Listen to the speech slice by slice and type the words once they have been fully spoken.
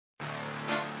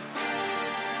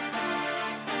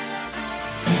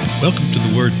Welcome to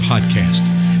the Word Podcast.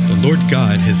 The Lord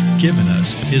God has given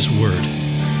us His Word.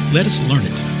 Let us learn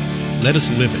it. Let us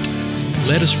live it.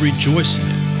 Let us rejoice in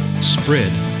it.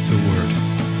 Spread the Word.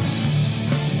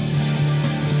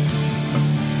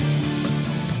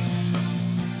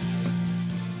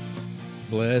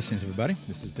 Blessings, everybody.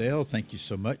 This is Dale. Thank you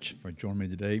so much for joining me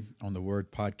today on the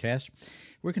Word Podcast.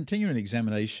 We're continuing an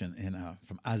examination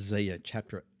from Isaiah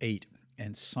chapter 8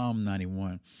 and Psalm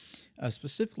 91.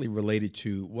 Specifically related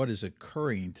to what is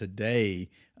occurring today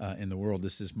in the world.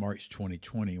 This is March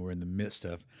 2020. We're in the midst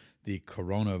of the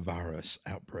coronavirus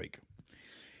outbreak.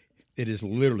 It is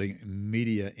literally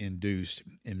media-induced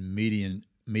and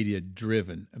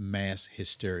media-driven mass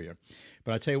hysteria.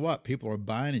 But I tell you what, people are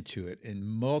buying into it in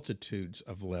multitudes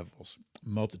of levels.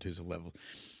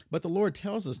 But the Lord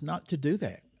tells us not to do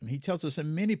that. I mean, He tells us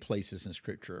in many places in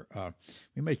Scripture.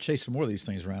 We may chase some more of these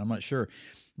things around, I'm not sure.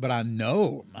 But I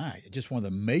know, just one of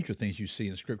the major things you see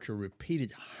in Scripture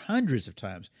repeated hundreds of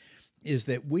times is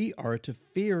that we are to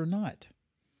fear not.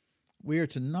 We are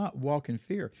to not walk in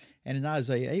fear. And in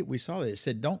Isaiah 8, we saw that it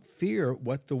said, don't fear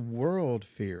what the world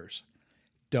fears.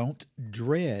 Don't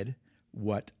dread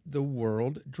what the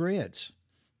world dreads.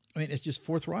 I mean, it's just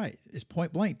forthright. It's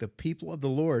point blank. The people of the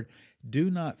Lord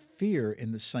do not fear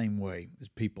in the same way as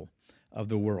people of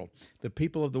the world. The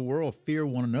people of the world fear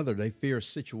one another. They fear a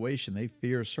situation. They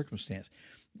fear a circumstance.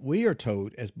 We are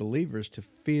told as believers to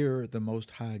fear the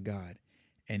Most High God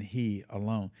and He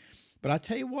alone. But I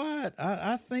tell you what,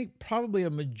 I think probably a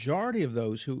majority of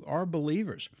those who are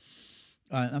believers,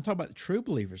 and I'm talking about the true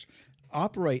believers,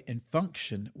 operate and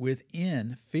function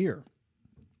within fear.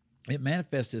 It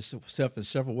manifests itself in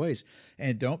several ways.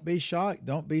 And don't be shocked.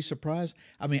 Don't be surprised.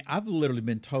 I mean, I've literally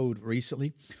been told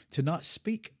recently to not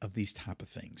speak of these type of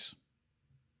things.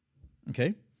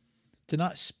 Okay? To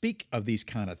not speak of these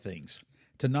kind of things.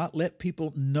 To not let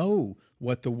people know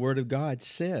what the Word of God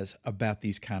says about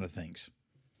these kind of things.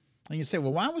 And you say,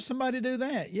 well, why would somebody do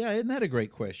that? Yeah, isn't that a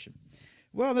great question?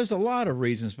 Well, there's a lot of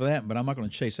reasons for that, but I'm not going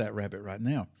to chase that rabbit right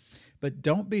now. But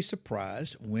don't be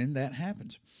surprised when that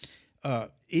happens.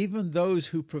 Even those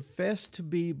who profess to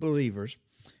be believers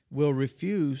will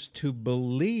refuse to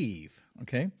believe,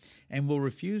 okay, and will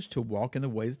refuse to walk in the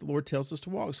way that the Lord tells us to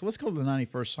walk. So let's go to the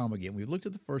 91st Psalm again. We've looked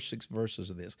at the first 6 verses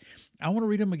of this. I want to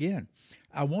read them again.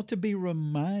 I want to be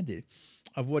reminded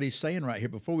of what he's saying right here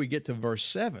before we get to verse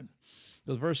 7.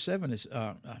 Because verse 7 is,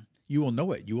 you will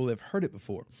know it. You will have heard it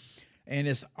before. And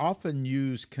it's often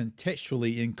used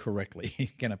contextually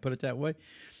incorrectly. Can I put it that way?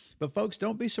 But folks,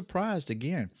 don't be surprised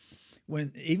again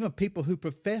when even people who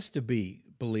profess to be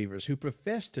believers, who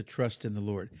profess to trust in the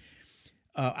Lord.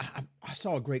 I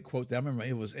saw a great quote that I remember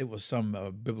it was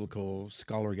some biblical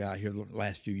scholar guy here the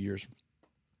last few years.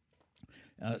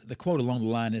 The quote along the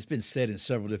line, it's been said in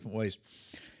several different ways,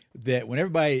 that when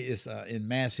everybody is in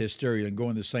mass hysteria and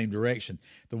going the same direction,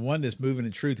 the one that's moving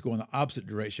in truth going the opposite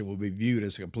direction will be viewed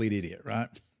as a complete idiot, right?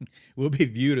 Will be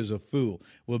viewed as a fool,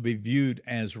 will be viewed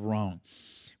as wrong.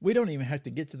 We don't even have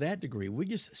to get to that degree. We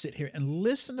just sit here and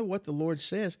listen to what the Lord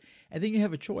says, and then you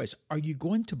have a choice. Are you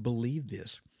going to believe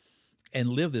this and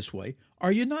live this way?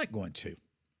 Are you not going to?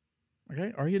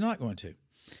 Okay? Are you not going to?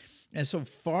 And so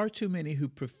far too many who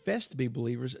profess to be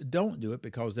believers don't do it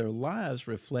because their lives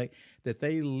reflect that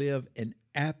they live in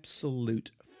absolute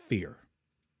fear.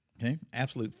 Okay?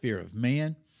 Absolute fear of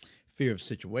man, fear of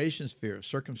situations, fear of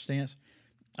circumstance.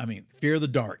 I mean, fear of the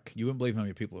dark. You wouldn't believe how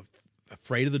many people are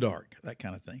afraid of the dark, that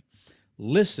kind of thing.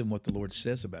 Listen what the Lord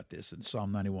says about this in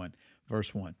Psalm 91,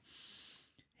 verse 1.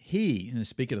 He, and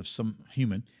speaking of some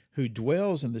human, who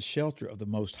dwells in the shelter of the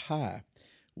Most High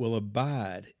will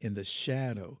abide in the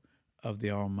shadow of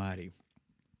the Almighty.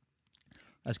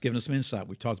 That's given us some insight.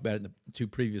 We talked about it in the 2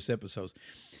 previous episodes.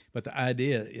 But the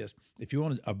idea is, if you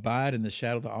want to abide in the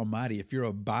shadow of the Almighty, if you're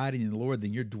abiding in the Lord,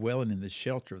 then you're dwelling in the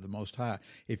shelter of the Most High.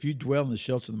 If you dwell in the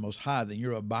shelter of the Most High, then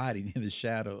you're abiding in the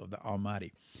shadow of the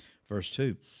Almighty. Verse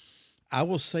 2, I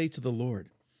will say to the Lord,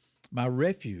 my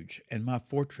refuge and my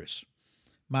fortress,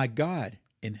 my God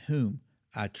in whom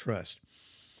I trust.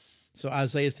 So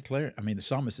Isaiah's declaring, the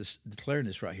psalmist is declaring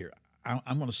this right here.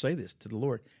 I'm going to say this to the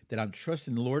Lord, that I'm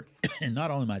trusting the Lord, and not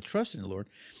only am I trusting the Lord,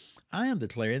 I am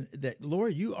declaring that,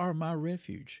 Lord, you are my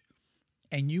refuge,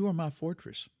 and you are my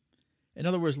fortress. In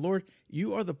other words, Lord,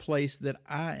 you are the place that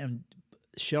I am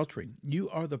sheltering. You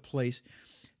are the place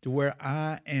to where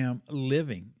I am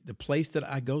living, the place that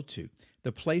I go to,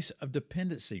 the place of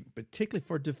dependency, particularly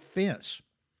for defense.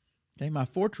 Okay, my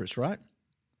fortress, right?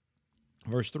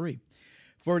 Verse 3,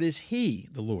 for it is He,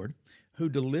 the Lord, who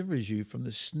delivers you from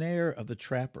the snare of the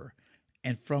trapper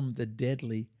and from the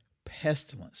deadly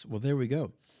pestilence. Well, there we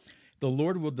go. The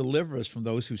Lord will deliver us from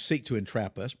those who seek to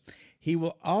entrap us. He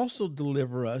will also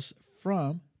deliver us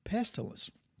from pestilence.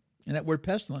 And that word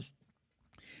pestilence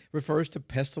refers to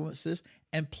pestilences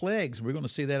and plagues. We're going to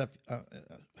see that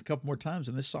a couple more times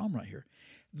in this psalm right here.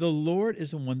 The Lord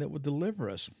is the one that will deliver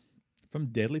us from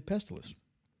deadly pestilence.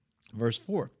 Verse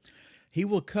 4, he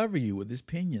will cover you with his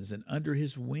pinions, and under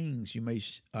his wings you may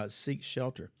seek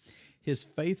shelter. His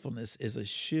faithfulness is a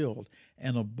shield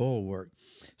and a bulwark.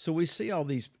 So we see all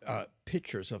these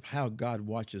pictures of how God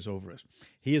watches over us.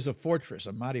 He is a fortress,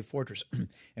 a mighty fortress,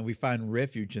 and we find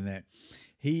refuge in that.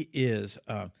 He is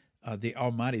the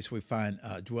Almighty, so we find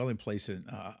a dwelling place and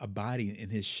abiding in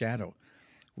his shadow.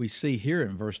 We see here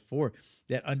in verse 4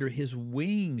 that under his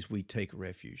wings we take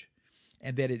refuge,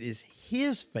 and that it is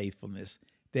his faithfulness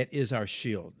that is our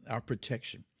shield, our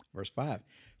protection. Verse 5,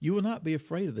 you will not be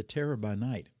afraid of the terror by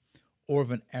night, or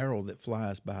of an arrow that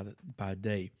flies by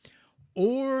day,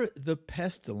 or the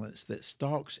pestilence that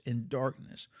stalks in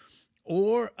darkness,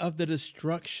 or of the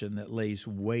destruction that lays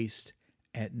waste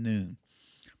at noon.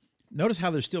 Notice how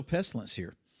there's still pestilence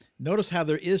here. Notice how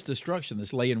there is destruction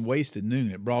that's laying waste at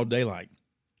noon, at broad daylight.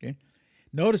 Okay.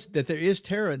 Notice that there is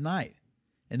terror at night.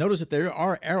 And notice that there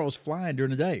are arrows flying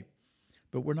during the day.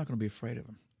 But we're not going to be afraid of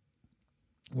them.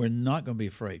 We're not going to be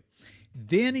afraid.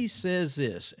 Then he says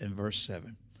this in verse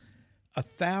 7,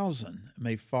 1,000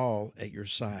 may fall at your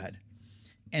side,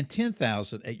 and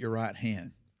 10,000 at your right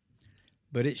hand,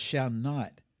 but it shall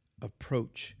not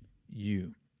approach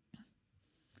you.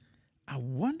 I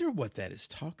wonder what that is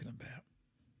talking about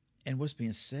and what's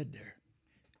being said there.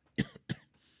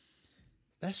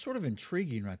 That's sort of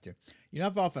intriguing right there. You know,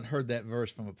 I've often heard that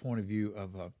verse from a point of view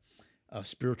of a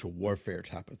spiritual warfare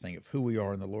type of thing, of who we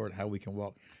are in the Lord, how we can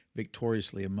walk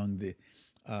victoriously among the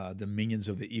minions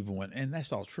of the evil one. And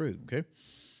that's all true, okay?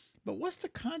 But what's the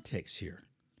context here?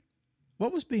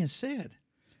 What was being said?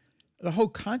 The whole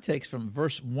context from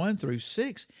verse 1 through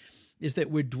 6 is that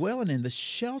we're dwelling in the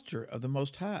shelter of the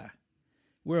Most High.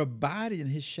 We're abiding in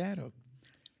his shadow.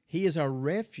 He is our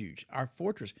refuge, our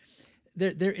fortress.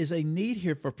 There is a need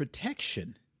here for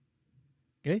protection.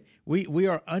 Okay? We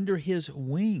are under his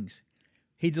wings.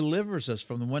 He delivers us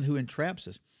from the one who entraps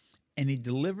us, and he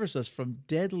delivers us from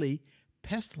deadly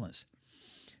pestilence.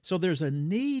 So there's a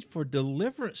need for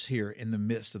deliverance here in the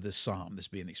midst of this psalm that's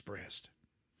being expressed.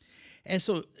 And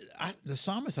so the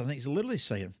psalmist, I think, is literally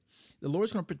saying, the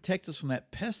Lord's going to protect us from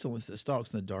that pestilence that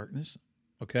stalks in the darkness,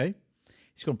 okay?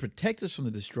 He's going to protect us from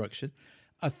the destruction.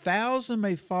 1,000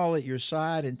 may fall at your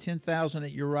side and 10,000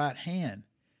 at your right hand,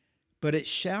 but it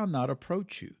shall not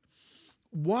approach you.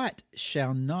 What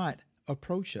shall not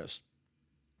approach us?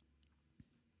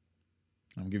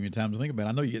 I'm giving you time to think about it.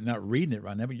 I know you're not reading it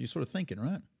right now, but you're sort of thinking,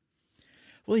 right?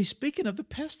 Well, he's speaking of the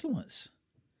pestilence.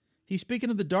 He's speaking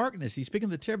of the darkness. He's speaking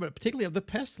of the terror, but particularly of the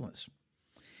pestilence.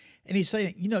 And he's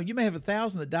saying, you know, you may have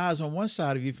 1,000 that dies on one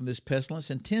side of you from this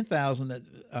pestilence and 10,000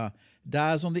 that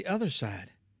dies on the other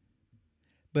side.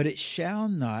 But it shall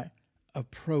not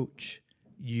approach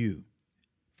you.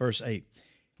 Verse 8,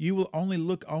 you will only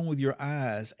look on with your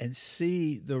eyes and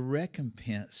see the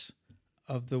recompense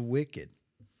of the wicked.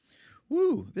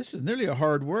 Woo, this is nearly a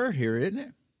hard word here, isn't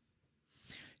it?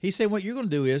 He's saying what you're going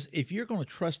to do is, if you're going to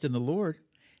trust in the Lord,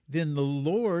 then the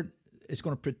Lord is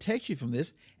going to protect you from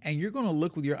this, and you're going to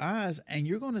look with your eyes, and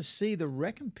you're going to see the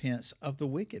recompense of the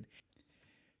wicked.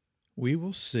 We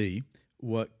will see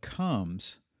what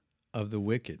comes of the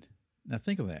wicked. Now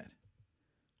think of that.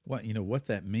 What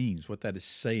that means, what that is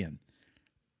saying,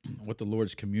 what the Lord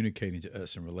is communicating to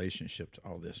us in relationship to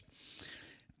all this.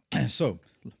 So,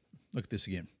 look at this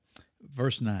again.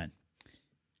 Verse 9.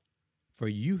 For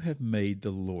you have made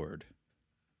the Lord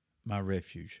my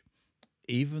refuge,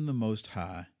 even the Most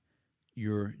High,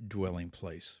 your dwelling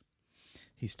place.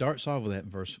 He starts off with that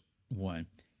in verse 1,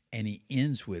 and he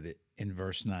ends with it in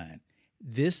verse 9.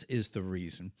 This is the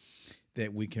reason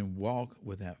that we can walk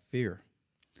without fear.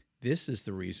 This is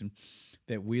the reason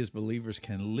that we as believers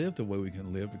can live the way we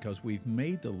can live, because we've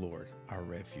made the Lord our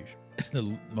refuge.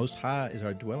 The Most High is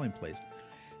our dwelling place.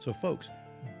 So folks,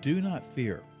 do not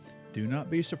fear. Do not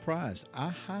be surprised. I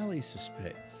highly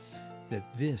suspect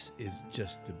that this is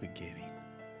just the beginning.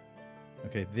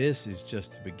 Okay, this is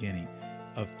just the beginning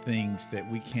of things that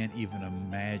we can't even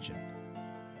imagine.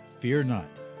 Fear not.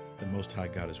 The Most High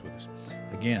God is with us.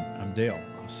 Again, I'm Dale.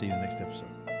 I'll see you in the next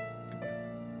episode.